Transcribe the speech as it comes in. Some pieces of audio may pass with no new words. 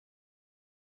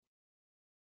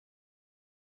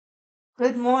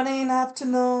Good morning,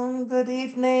 afternoon, good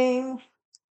evening.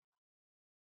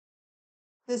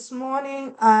 This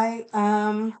morning I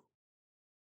am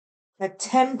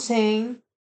attempting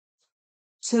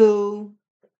to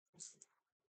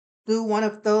do one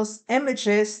of those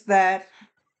images that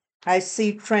I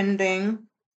see trending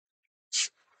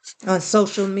on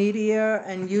social media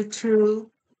and YouTube.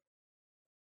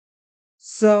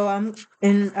 So I'm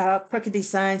in Cricut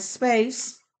Design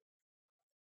Space.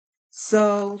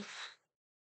 So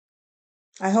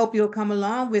I hope you'll come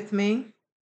along with me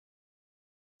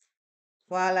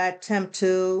while I attempt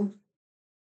to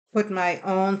put my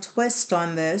own twist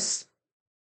on this.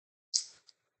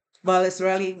 Well, it's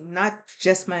really not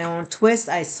just my own twist.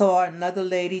 I saw another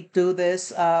lady do this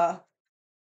in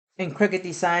Cricut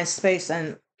Design Space,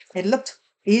 and it looked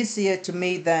easier to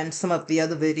me than some of the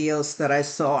other videos that I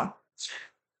saw.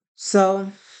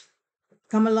 So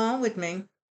come along with me.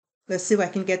 Let's see if I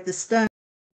can get this done.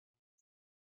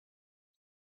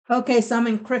 Okay, so I'm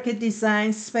in Cricut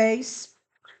Design Space,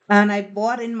 and I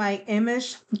bought in my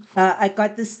image. I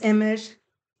got this image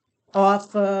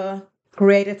off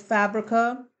Creative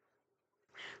Fabrica,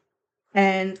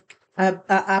 and I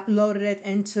uploaded it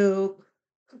into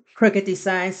Cricut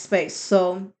Design Space.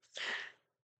 So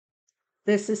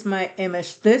this is my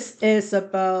image. This is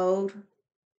about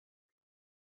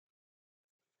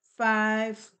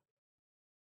five,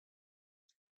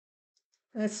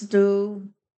 let's do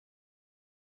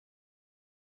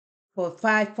for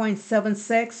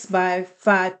 5.76 by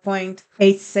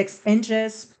 5.86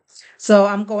 inches. So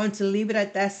I'm going to leave it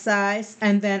at that size,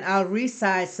 and then I'll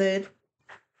resize it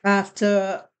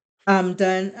after I'm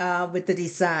done with the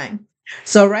design.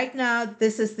 So right now,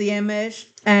 this is the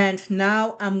image, and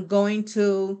now I'm going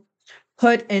to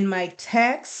put in my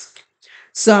text.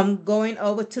 So I'm going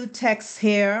over to text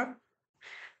here,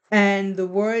 and the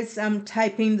words I'm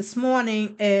typing this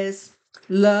morning is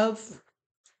love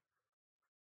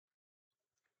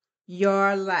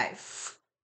your life.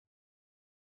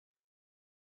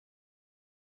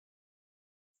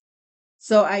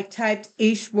 So I typed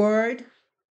each word.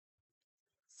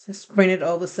 Just bring it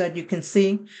over so that you can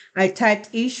see. I typed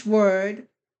each word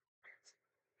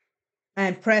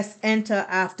and press enter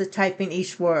after typing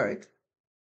each word.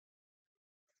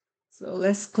 So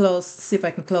let's see if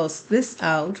I can close this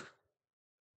out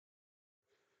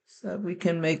so we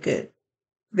can make it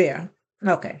there.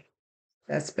 Okay,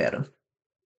 that's better.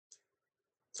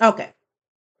 Okay,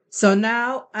 so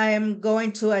now I am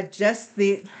going to adjust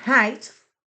the height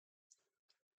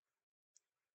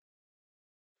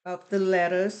of the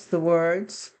letters, the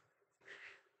words.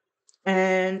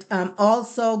 And I'm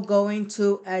also going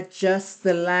to adjust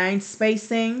the line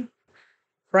spacing.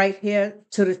 Right here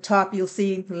to the top, you'll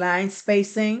see line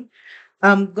spacing.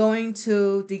 I'm going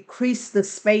to decrease the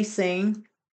spacing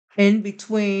in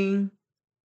between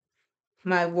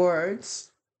my words.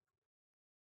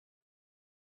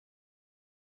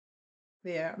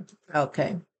 There.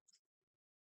 Okay.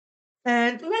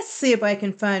 And let's see if I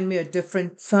can find me a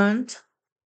different font.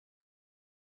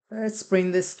 Let's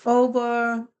bring this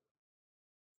over.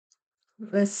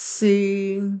 Let's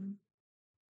see.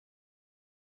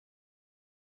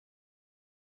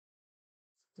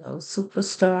 No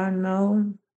Superstar,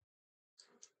 no.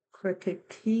 Cricut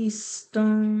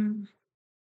Keystone,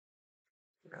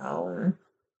 no.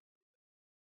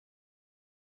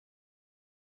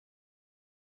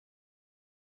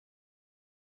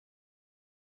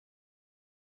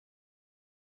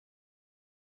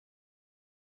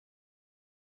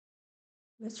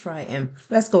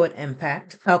 Let's go with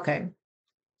impact. Okay.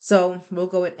 So we'll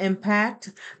go with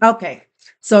impact. Okay.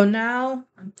 So now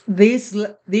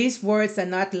these words are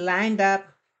not lined up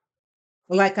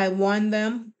like I want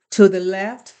them to the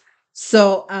left.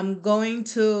 So I'm going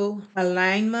to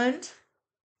alignment,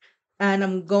 and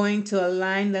I'm going to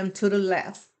align them to the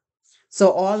left.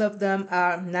 So all of them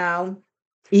are now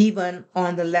even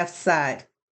on the left side.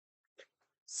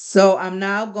 So I'm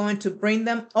now going to bring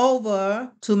them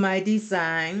over to my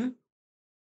design.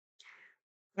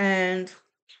 And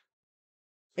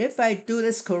if I do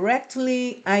this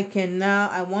correctly,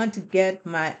 I want to get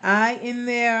my eye in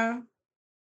there.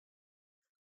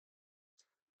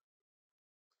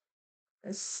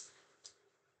 Let's-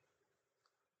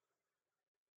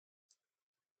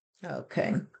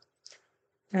 Okay.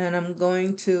 And I'm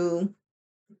going to,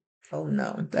 oh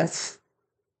no,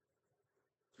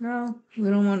 no, we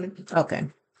don't want to,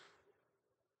 okay.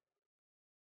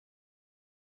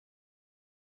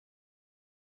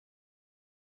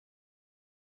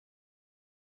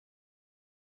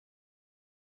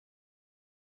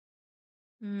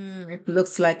 It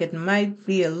looks like it might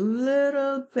be a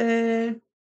little bit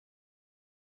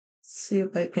See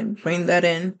if I can bring that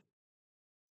in.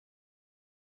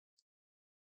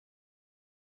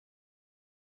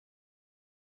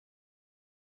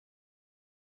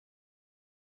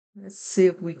 Let's see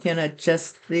if we can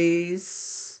adjust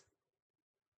these.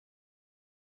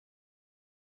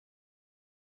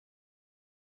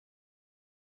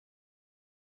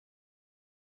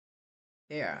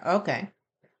 There, okay.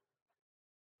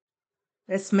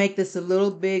 Let's make this a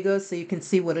little bigger so you can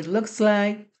see what it looks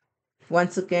like.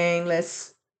 Once again,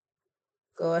 let's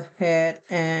go ahead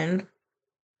and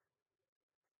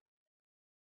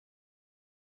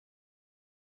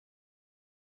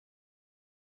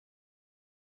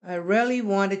I really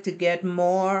wanted to get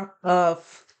more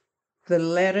of the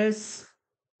letters,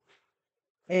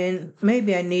 and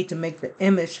maybe I need to make the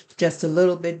image just a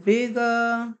little bit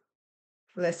bigger.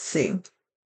 Let's see.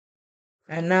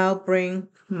 I now bring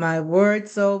my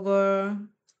words over.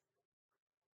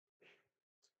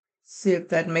 See if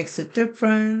that makes a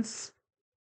difference.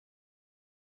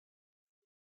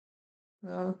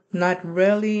 Well, not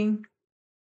really,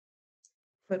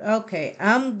 but okay,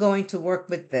 I'm going to work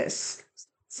with this.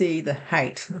 See the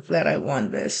height that I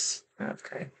want this.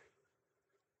 Okay.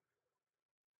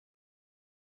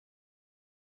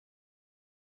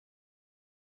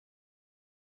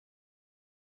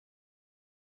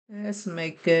 Let's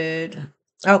make it.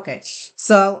 Okay,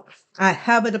 so I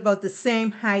have it about the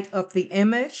same height of the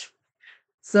image.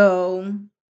 So,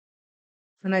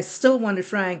 and I still want to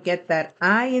try and get that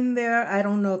eye in there. I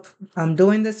don't know if I'm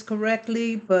doing this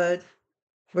correctly, but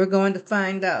we're going to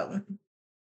find out.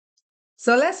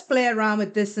 So let's play around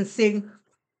with this and see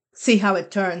how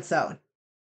it turns out.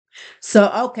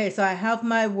 So, okay, so I have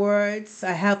my words,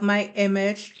 I have my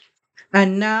image,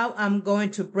 and now I'm going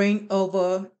to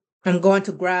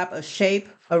grab a shape,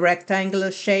 a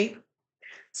rectangular shape.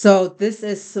 So this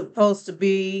is supposed to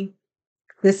do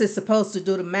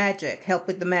the magic, help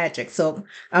with the magic. So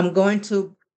I'm going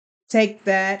to take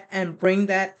that and bring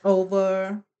that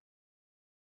over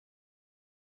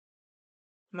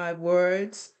my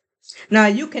words. Now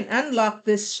you can unlock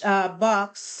this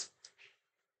box,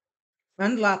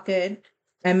 unlock it,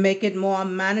 and make it more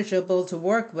manageable to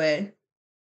work with,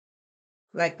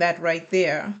 like that right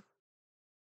there,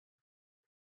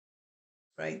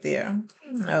 right there.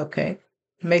 Okay.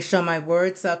 Make sure my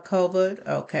words are covered.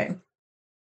 Okay.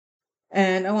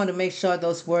 And I want to make sure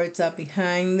those words are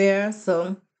behind there.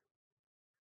 So,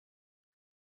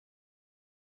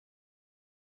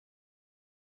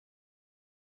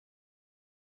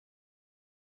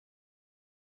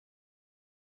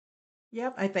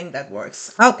 yep, I think that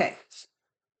works. Okay.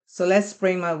 So let's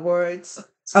bring my words.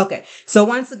 Okay. So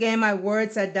once again, my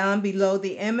words are down below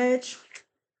the image.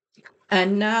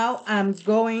 And now I'm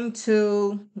going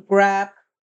to grab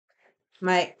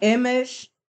my image,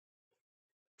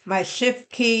 my shift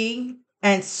key,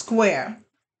 and square.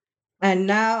 And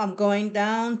now I'm going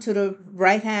down to the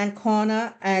right-hand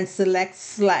corner and select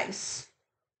slice.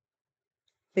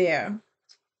 There.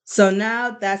 So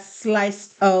now that's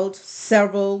sliced out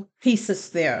several pieces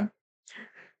there.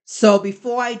 So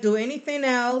before I do anything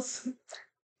else,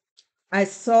 I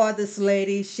saw this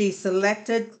lady, she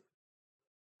selected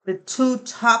the two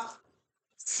top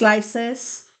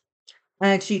slices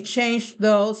and she changed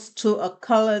those to a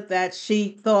color that she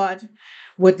thought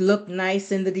would look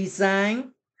nice in the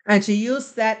design. And she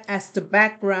used that as the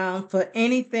background for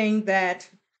anything that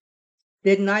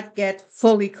did not get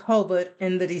fully covered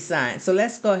in the design. So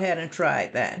let's go ahead and try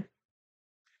that.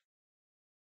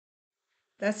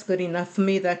 That's good enough for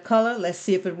me, that color. Let's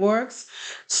see if it works.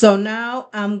 So now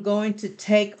I'm going to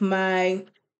take my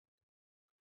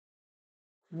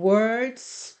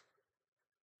words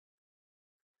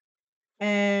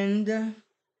and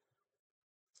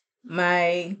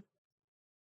my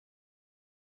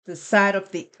the side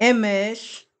of the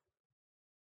image.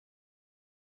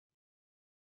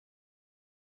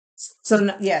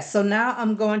 So yes, so now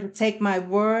I'm going to take my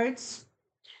words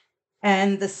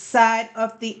and the side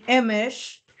of the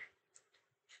image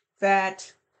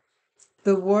that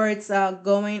the words are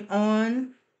going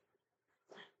on,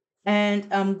 and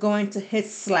I'm going to hit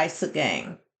slice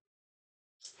again.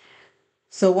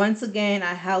 So once again,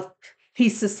 I have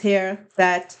pieces here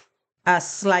that are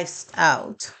sliced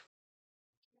out.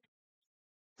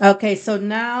 Okay, so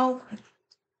now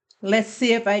let's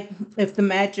see if the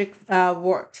magic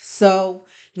worked. So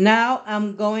now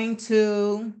I'm not going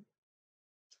to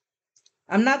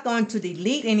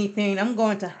delete anything. I'm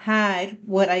going to hide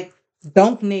what I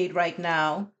don't need right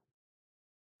now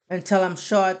until I'm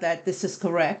sure that this is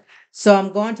correct. So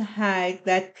I'm going to hide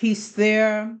that piece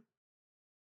there.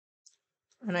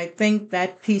 And I think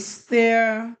that piece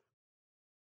there.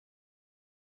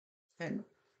 And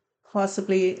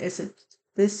possibly, is it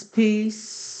this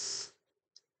piece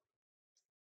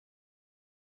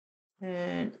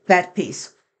and that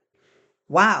piece?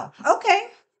 Wow. Okay.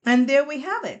 And there we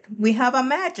have it. We have a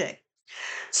magic.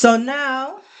 So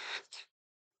now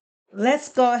let's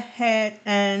go ahead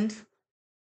and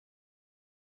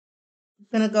I'm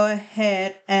going to go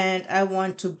ahead and I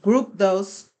want to group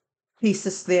those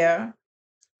pieces there.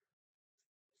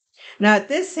 Now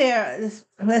this here,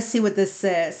 let's see what this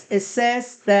says. It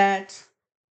says that,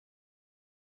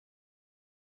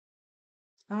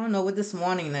 I don't know what this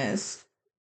warning is.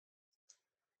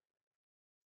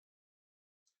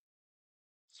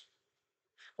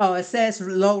 Oh, it says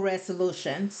low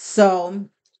resolution. So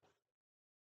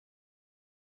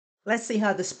let's see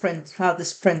how this prints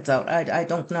out. I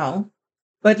don't know.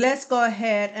 But let's go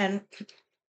ahead and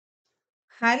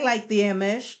highlight the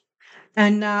image.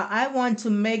 And now I want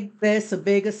to make this a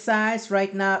bigger size.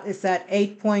 Right now it's at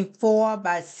 8.4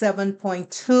 by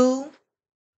 7.2.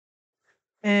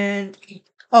 And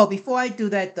oh, before I do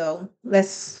that though,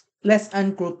 let's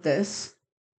ungroup this.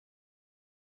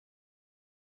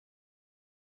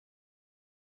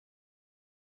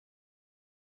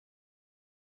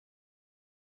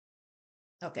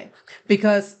 Okay,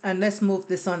 because and let's move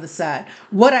this on the side.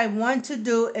 What I want to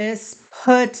do is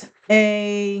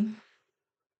I'm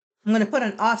going to put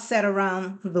an offset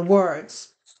around the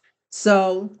words.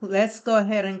 So let's go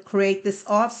ahead and create this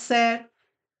offset.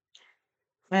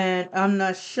 And I'm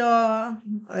not sure.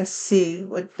 Let's see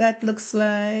what that looks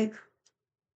like.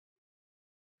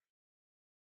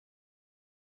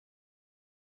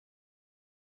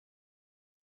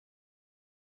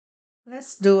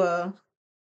 Let's do a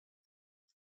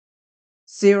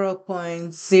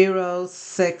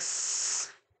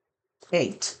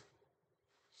 0.068.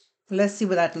 Let's see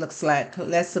what that looks like.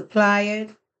 Let's apply it.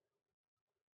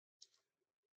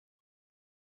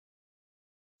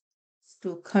 Let's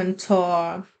do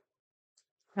contour.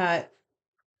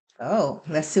 Oh,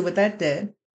 let's see what that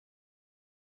did.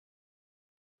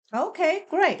 Okay,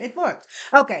 great. It worked.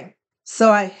 Okay,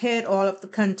 so I hit all of the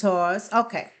contours.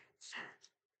 Okay.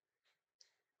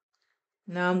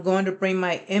 Now I'm going to bring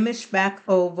my image back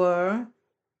over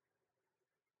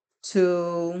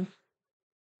to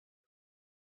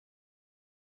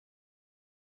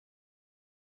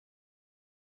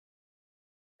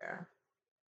there.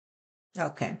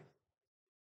 Okay.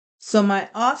 So my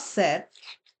offset,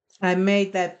 I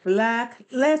made that black.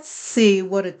 Let's see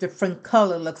what a different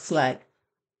color looks like.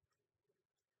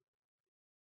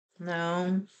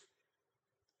 Now,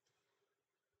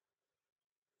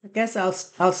 I guess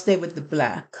I'll stay with the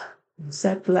black. Is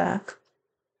that black?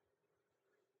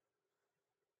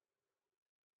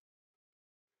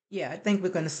 Yeah, I think we're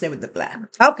going to stay with the black.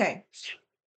 Okay.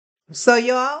 So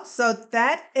y'all, so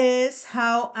that is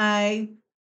how I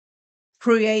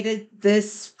created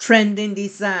this trending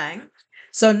design.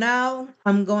 So now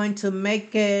I'm going to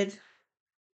make it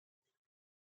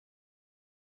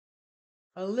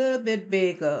a little bit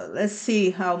bigger. Let's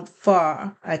see how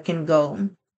far I can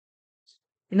go.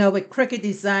 You know, with Cricut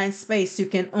Design Space, you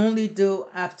can only do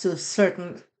up to a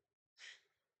certain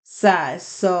size.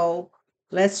 So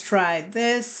let's try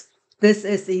this. This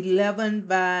is 11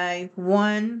 by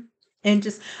 1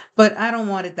 inches, but I don't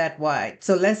want it that wide.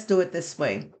 So let's do it this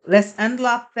way. Let's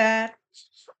unlock that.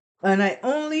 And I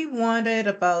only wanted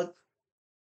about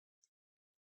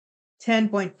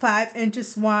 10.5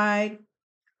 inches wide.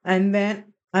 And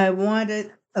then I want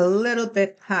it a little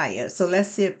bit higher. So let's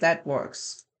see if that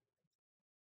works.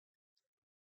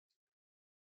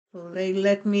 So they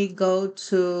let me go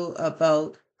to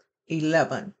about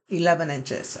 11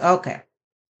 inches. Okay.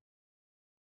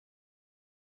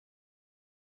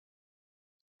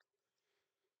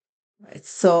 Right.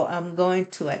 So I'm going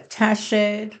to attach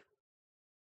it,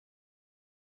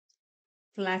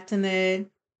 flatten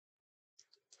it,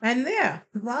 and there.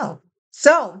 Wow.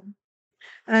 So,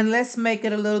 and let's make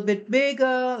it a little bit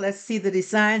bigger. Let's see the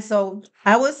design. So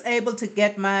I was able to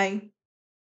get my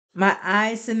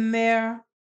eyes in there.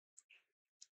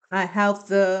 I have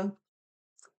the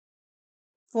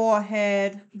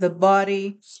forehead, the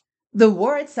body. The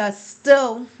words are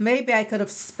still, maybe I could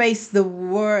have spaced the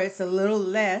words a little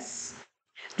less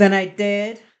than I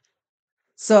did.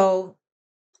 So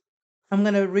I'm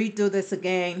going to redo this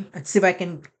again and see if I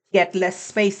can get less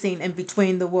spacing in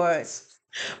between the words.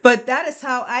 But that is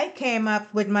how I came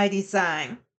up with my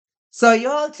design. So you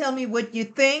all tell me what you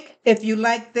think. If you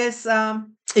like this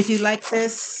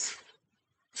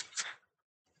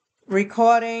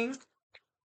recording,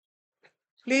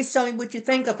 please tell me what you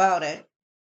think about it.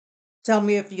 Tell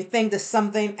me if you think there's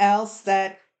something else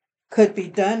that could be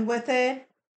done with it.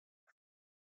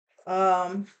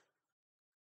 Um,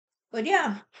 But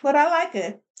yeah, but I like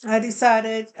it. I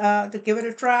decided to give it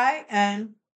a try,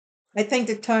 and I think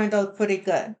it turned out pretty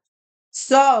good.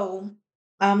 So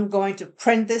I'm going to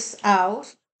print this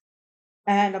out,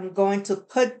 and I'm going to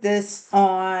put this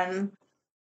on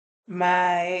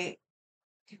my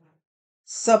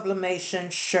sublimation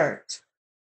shirt.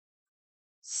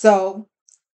 So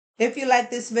if you like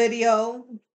this video,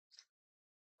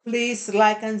 please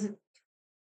like and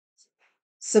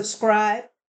subscribe.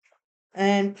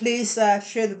 And please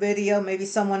share the video. Maybe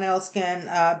someone else can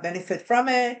benefit from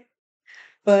it.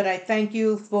 But I thank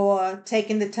you for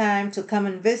taking the time to come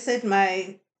and visit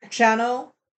my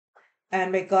channel.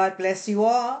 And may God bless you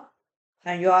all.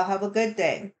 And you all have a good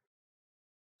day.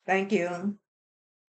 Thank you.